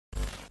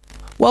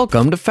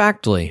Welcome to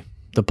Factly,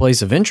 the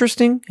place of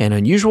interesting and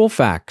unusual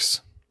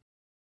facts.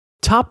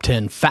 Top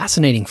 10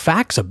 fascinating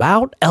facts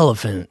about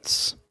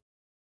elephants.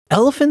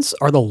 Elephants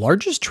are the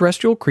largest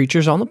terrestrial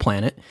creatures on the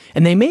planet,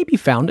 and they may be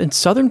found in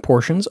southern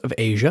portions of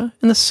Asia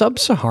and the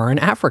sub-Saharan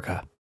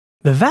Africa.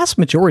 The vast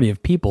majority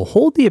of people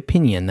hold the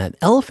opinion that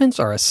elephants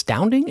are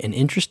astounding and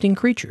interesting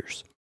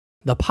creatures.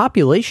 The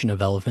population of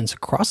elephants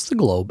across the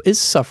globe is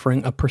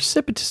suffering a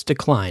precipitous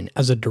decline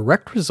as a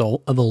direct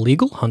result of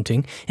illegal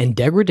hunting and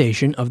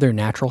degradation of their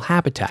natural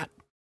habitat.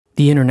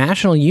 The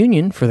International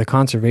Union for the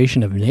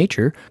Conservation of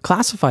Nature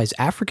classifies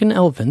African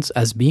elephants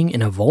as being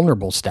in a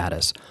vulnerable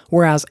status,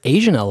 whereas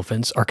Asian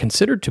elephants are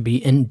considered to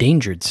be in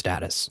endangered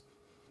status.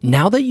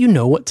 Now that you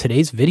know what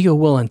today's video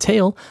will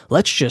entail,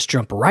 let's just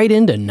jump right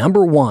into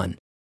number 1.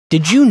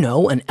 Did you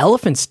know an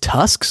elephant's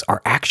tusks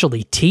are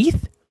actually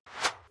teeth?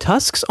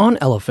 Tusks on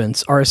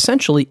elephants are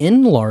essentially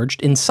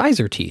enlarged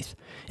incisor teeth,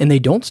 and they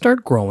don't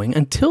start growing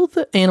until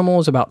the animal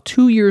is about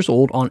 2 years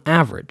old on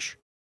average.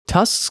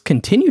 Tusks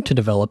continue to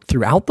develop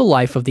throughout the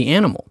life of the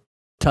animal.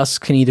 Tusks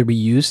can either be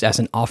used as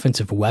an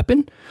offensive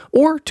weapon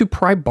or to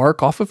pry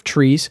bark off of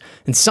trees,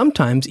 and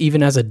sometimes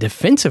even as a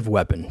defensive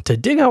weapon to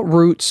dig out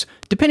roots,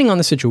 depending on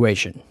the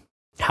situation.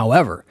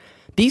 However,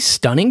 these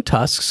stunning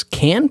tusks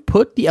can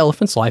put the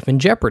elephant's life in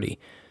jeopardy.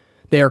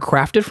 They are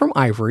crafted from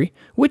ivory,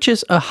 which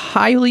is a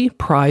highly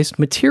prized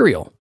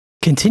material.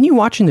 Continue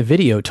watching the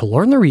video to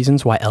learn the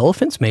reasons why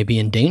elephants may be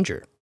in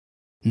danger.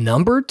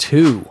 Number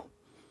 2.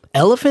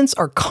 Elephants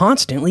are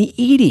constantly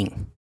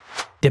eating.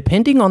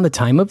 Depending on the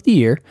time of the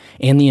year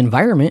and the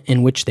environment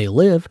in which they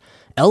live,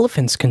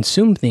 elephants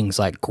consume things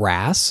like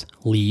grass,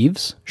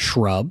 leaves,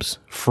 shrubs,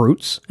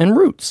 fruits, and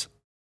roots.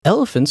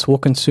 Elephants will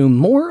consume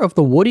more of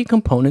the woody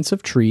components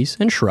of trees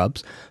and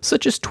shrubs,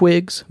 such as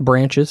twigs,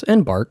 branches,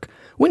 and bark,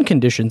 when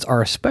conditions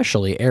are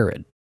especially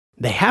arid.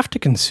 They have to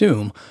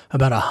consume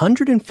about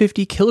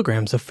 150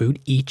 kilograms of food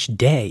each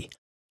day,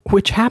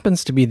 which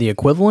happens to be the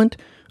equivalent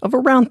of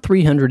around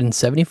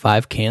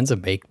 375 cans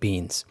of baked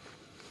beans.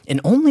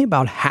 And only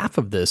about half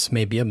of this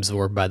may be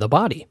absorbed by the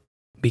body.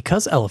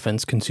 Because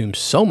elephants consume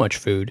so much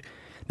food,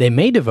 they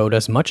may devote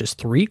as much as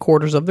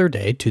 3/4 of their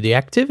day to the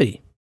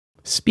activity.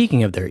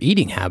 Speaking of their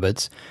eating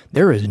habits,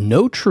 there is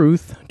no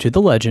truth to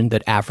the legend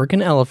that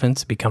African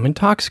elephants become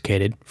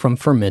intoxicated from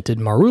fermented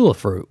marula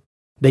fruit.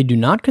 They do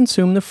not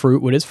consume the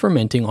fruit when it is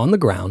fermenting on the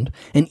ground,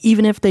 and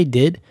even if they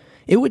did,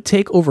 it would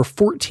take over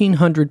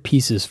 1,400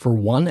 pieces for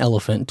one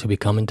elephant to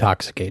become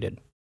intoxicated.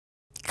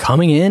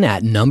 Coming in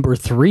at number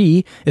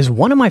 3 is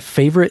one of my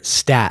favorite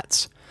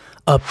stats.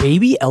 A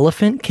baby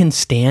elephant can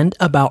stand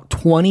about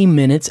 20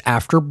 minutes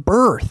after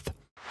birth.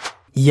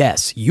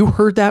 Yes, you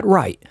heard that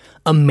right.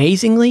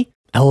 Amazingly,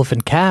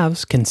 elephant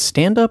calves can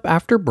stand up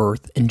after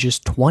birth in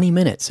just 20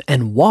 minutes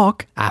and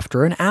walk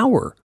after an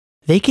hour.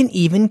 They can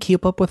even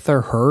keep up with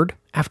their herd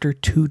after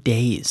 2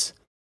 days.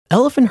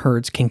 Elephant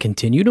herds can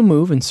continue to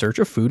move in search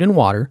of food and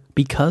water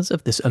because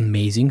of this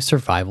amazing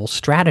survival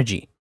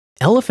strategy.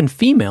 Elephant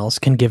females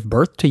can give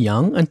birth to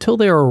young until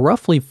they are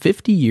roughly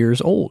 50 years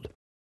old.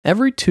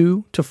 Every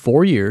 2 to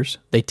 4 years,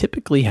 they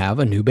typically have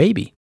a new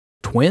baby.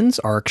 Twins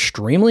are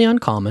extremely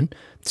uncommon,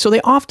 so they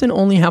often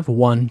only have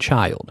one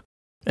child.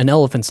 An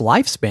elephant's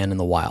lifespan in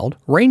the wild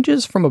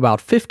ranges from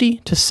about 50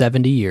 to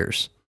 70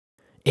 years.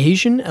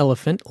 Asian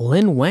elephant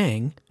Lin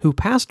Wang, who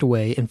passed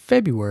away in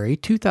February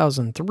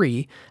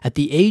 2003 at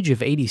the age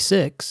of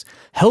 86,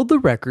 held the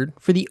record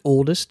for the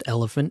oldest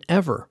elephant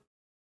ever.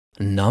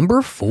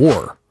 Number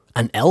 4.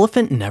 An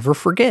elephant never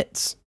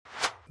forgets.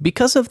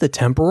 Because of the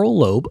temporal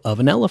lobe of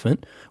an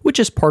elephant, which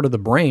is part of the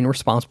brain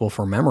responsible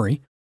for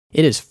memory,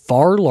 it is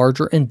far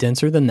larger and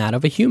denser than that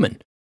of a human,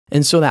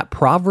 and so that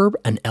proverb,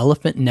 "an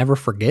elephant never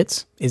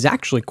forgets," is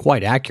actually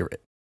quite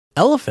accurate.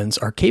 Elephants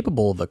are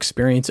capable of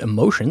experiencing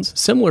emotions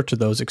similar to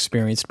those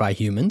experienced by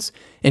humans,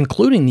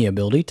 including the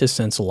ability to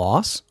sense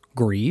loss,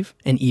 grieve,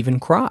 and even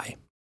cry.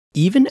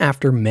 Even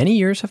after many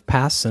years have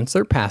passed since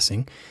their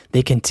passing,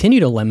 they continue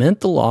to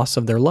lament the loss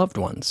of their loved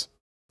ones.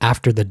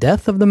 After the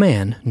death of the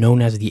man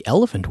known as the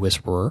Elephant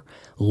Whisperer,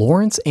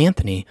 Lawrence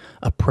Anthony,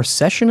 a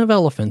procession of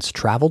elephants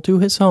traveled to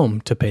his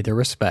home to pay their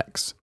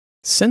respects.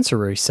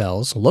 Sensory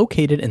cells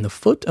located in the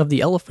foot of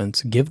the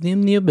elephants give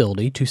them the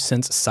ability to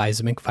sense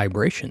seismic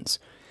vibrations.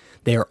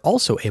 They are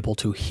also able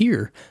to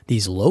hear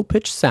these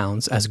low-pitched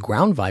sounds as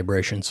ground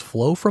vibrations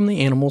flow from the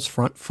animal's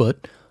front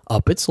foot,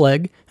 up its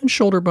leg and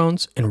shoulder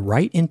bones, and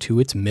right into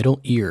its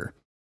middle ear.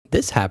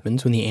 This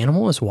happens when the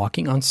animal is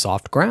walking on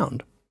soft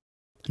ground.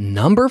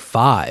 Number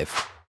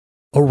 5.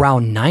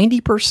 Around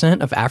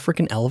 90% of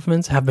African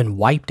elephants have been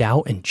wiped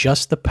out in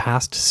just the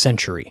past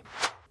century.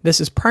 This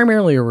is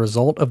primarily a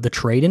result of the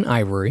trade in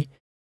ivory.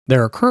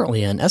 There are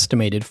currently an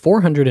estimated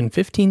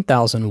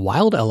 415,000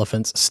 wild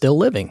elephants still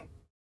living.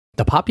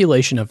 The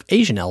population of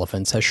Asian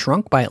elephants has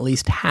shrunk by at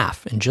least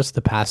half in just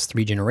the past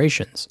 3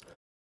 generations,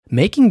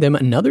 making them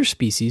another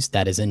species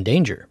that is in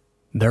danger.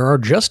 There are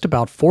just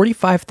about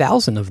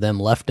 45,000 of them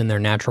left in their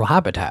natural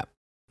habitat.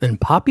 And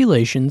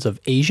populations of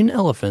Asian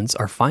elephants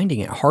are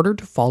finding it harder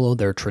to follow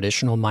their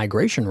traditional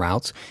migration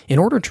routes in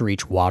order to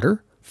reach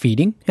water,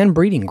 feeding, and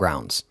breeding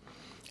grounds.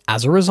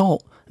 As a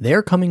result, they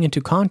are coming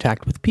into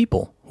contact with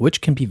people,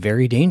 which can be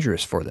very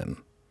dangerous for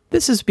them.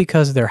 This is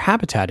because their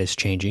habitat is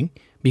changing,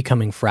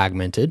 becoming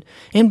fragmented,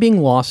 and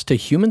being lost to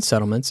human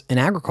settlements and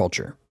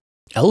agriculture.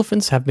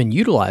 Elephants have been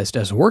utilized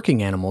as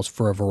working animals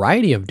for a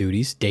variety of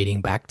duties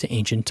dating back to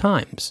ancient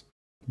times.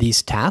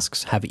 These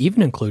tasks have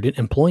even included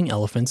employing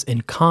elephants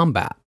in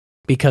combat.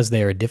 Because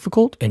they are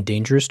difficult and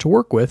dangerous to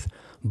work with,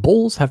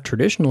 bulls have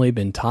traditionally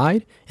been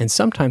tied and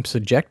sometimes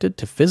subjected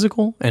to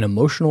physical and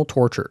emotional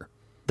torture.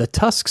 The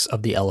tusks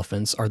of the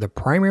elephants are the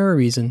primary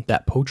reason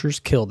that poachers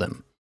kill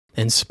them.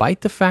 In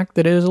spite the fact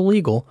that it is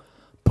illegal,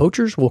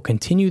 poachers will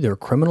continue their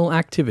criminal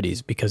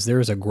activities because there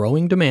is a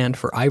growing demand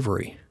for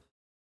ivory.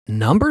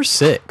 Number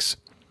 6.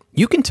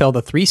 You can tell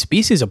the 3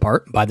 species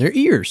apart by their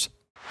ears.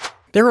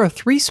 There are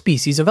 3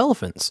 species of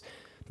elephants: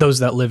 those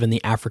that live in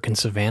the African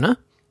savanna,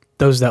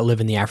 those that live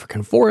in the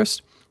African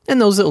forest,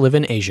 and those that live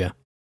in Asia.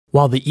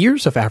 While the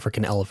ears of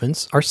African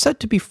elephants are said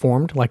to be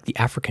formed like the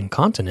African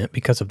continent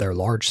because of their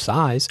large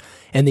size,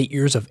 and the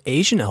ears of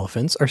Asian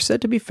elephants are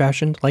said to be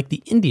fashioned like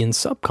the Indian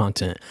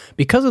subcontinent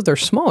because of their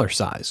smaller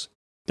size.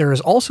 There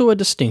is also a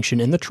distinction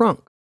in the trunk.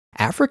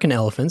 African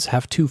elephants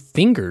have 2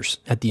 fingers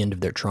at the end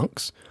of their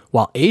trunks,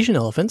 while Asian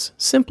elephants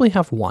simply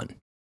have 1.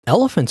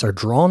 Elephants are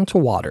drawn to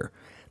water.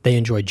 They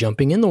enjoy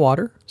jumping in the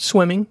water,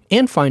 swimming,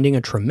 and finding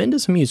a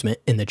tremendous amusement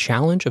in the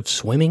challenge of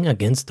swimming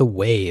against the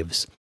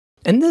waves.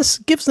 And this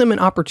gives them an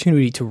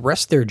opportunity to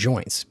rest their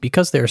joints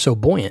because they are so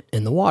buoyant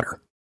in the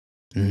water.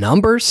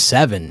 Number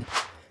 7.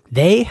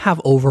 They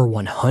have over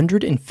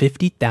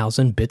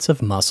 150,000 bits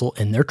of muscle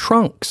in their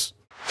trunks.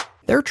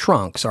 Their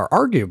trunks are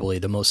arguably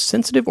the most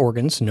sensitive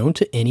organs known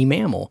to any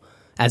mammal,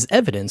 as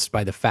evidenced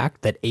by the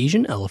fact that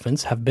Asian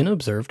elephants have been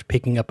observed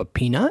picking up a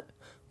peanut,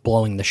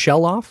 blowing the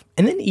shell off,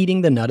 and then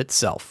eating the nut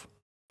itself.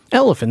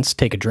 Elephants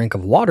take a drink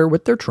of water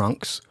with their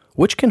trunks,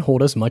 which can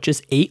hold as much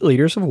as 8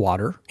 liters of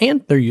water,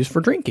 and they're used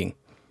for drinking.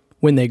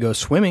 When they go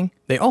swimming,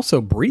 they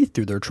also breathe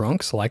through their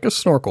trunks like a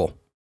snorkel.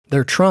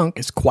 Their trunk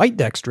is quite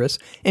dexterous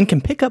and can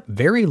pick up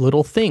very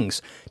little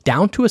things,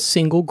 down to a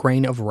single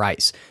grain of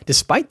rice,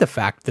 despite the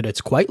fact that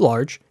it's quite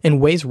large and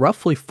weighs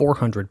roughly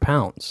 400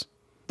 pounds.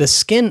 The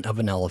skin of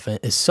an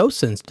elephant is so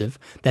sensitive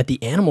that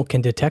the animal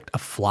can detect a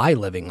fly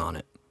living on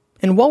it.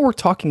 And while we're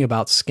talking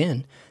about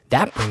skin,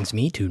 that brings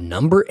me to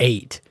number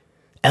 8.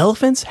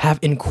 Elephants have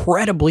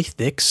incredibly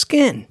thick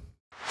skin.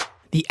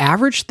 The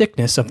average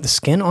thickness of the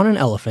skin on an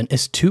elephant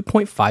is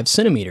 2.5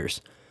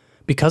 centimeters.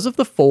 Because of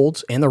the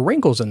folds and the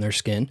wrinkles in their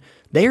skin,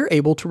 they are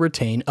able to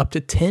retain up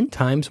to 10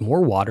 times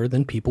more water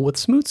than people with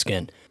smooth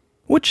skin,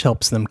 which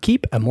helps them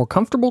keep a more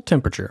comfortable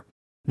temperature.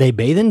 They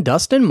bathe in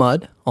dust and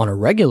mud on a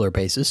regular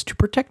basis to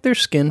protect their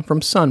skin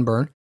from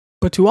sunburn,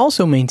 but to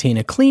also maintain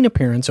a clean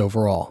appearance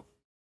overall.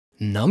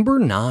 Number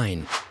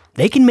 9.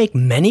 They can make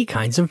many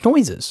kinds of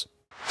noises.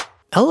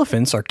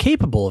 Elephants are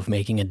capable of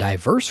making a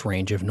diverse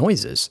range of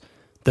noises.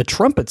 The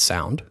trumpet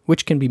sound,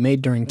 which can be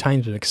made during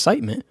times of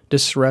excitement,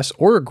 distress,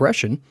 or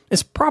aggression,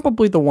 is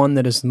probably the one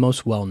that is the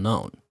most well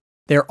known.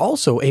 They are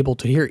also able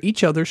to hear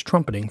each other's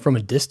trumpeting from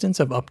a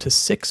distance of up to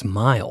 6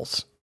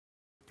 miles.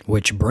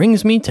 Which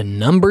brings me to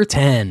number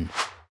 10.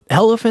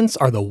 Elephants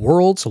are the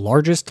world's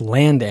largest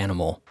land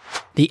animal.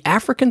 The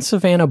African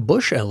savanna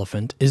bush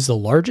elephant is the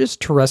largest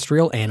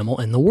terrestrial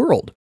animal in the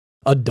world.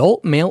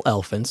 Adult male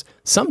elephants,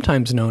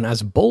 sometimes known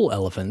as bull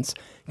elephants,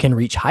 can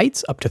reach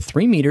heights up to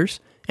 3 meters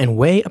and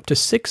weigh up to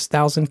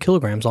 6,000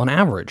 kilograms on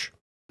average.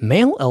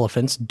 Male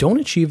elephants don't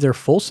achieve their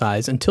full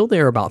size until they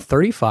are about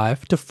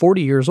 35 to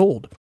 40 years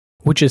old,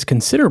 which is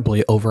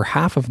considerably over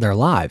half of their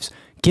lives,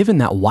 given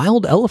that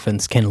wild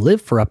elephants can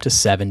live for up to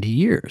 70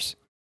 years.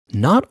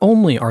 Not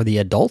only are the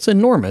adults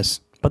enormous,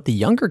 but the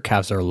younger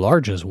calves are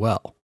large as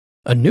well.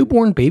 A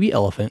newborn baby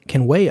elephant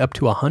can weigh up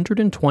to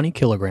 120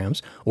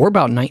 kilograms, or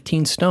about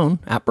 19 stone,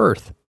 at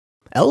birth.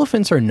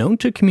 Elephants are known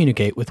to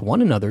communicate with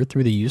one another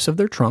through the use of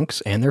their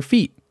trunks and their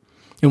feet.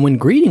 And when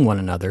greeting one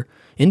another,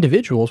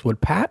 individuals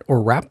would pat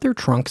or wrap their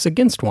trunks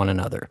against one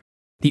another.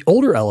 The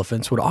older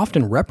elephants would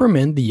often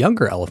reprimand the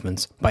younger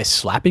elephants by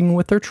slapping them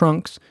with their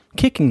trunks,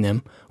 kicking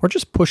them, or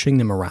just pushing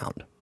them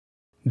around.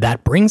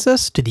 That brings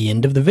us to the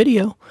end of the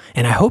video,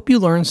 and I hope you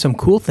learned some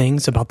cool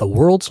things about the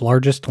world's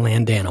largest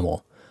land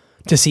animal.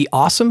 To see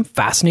awesome,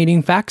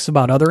 fascinating facts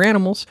about other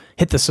animals,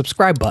 hit the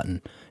subscribe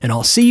button, and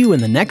I'll see you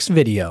in the next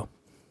video.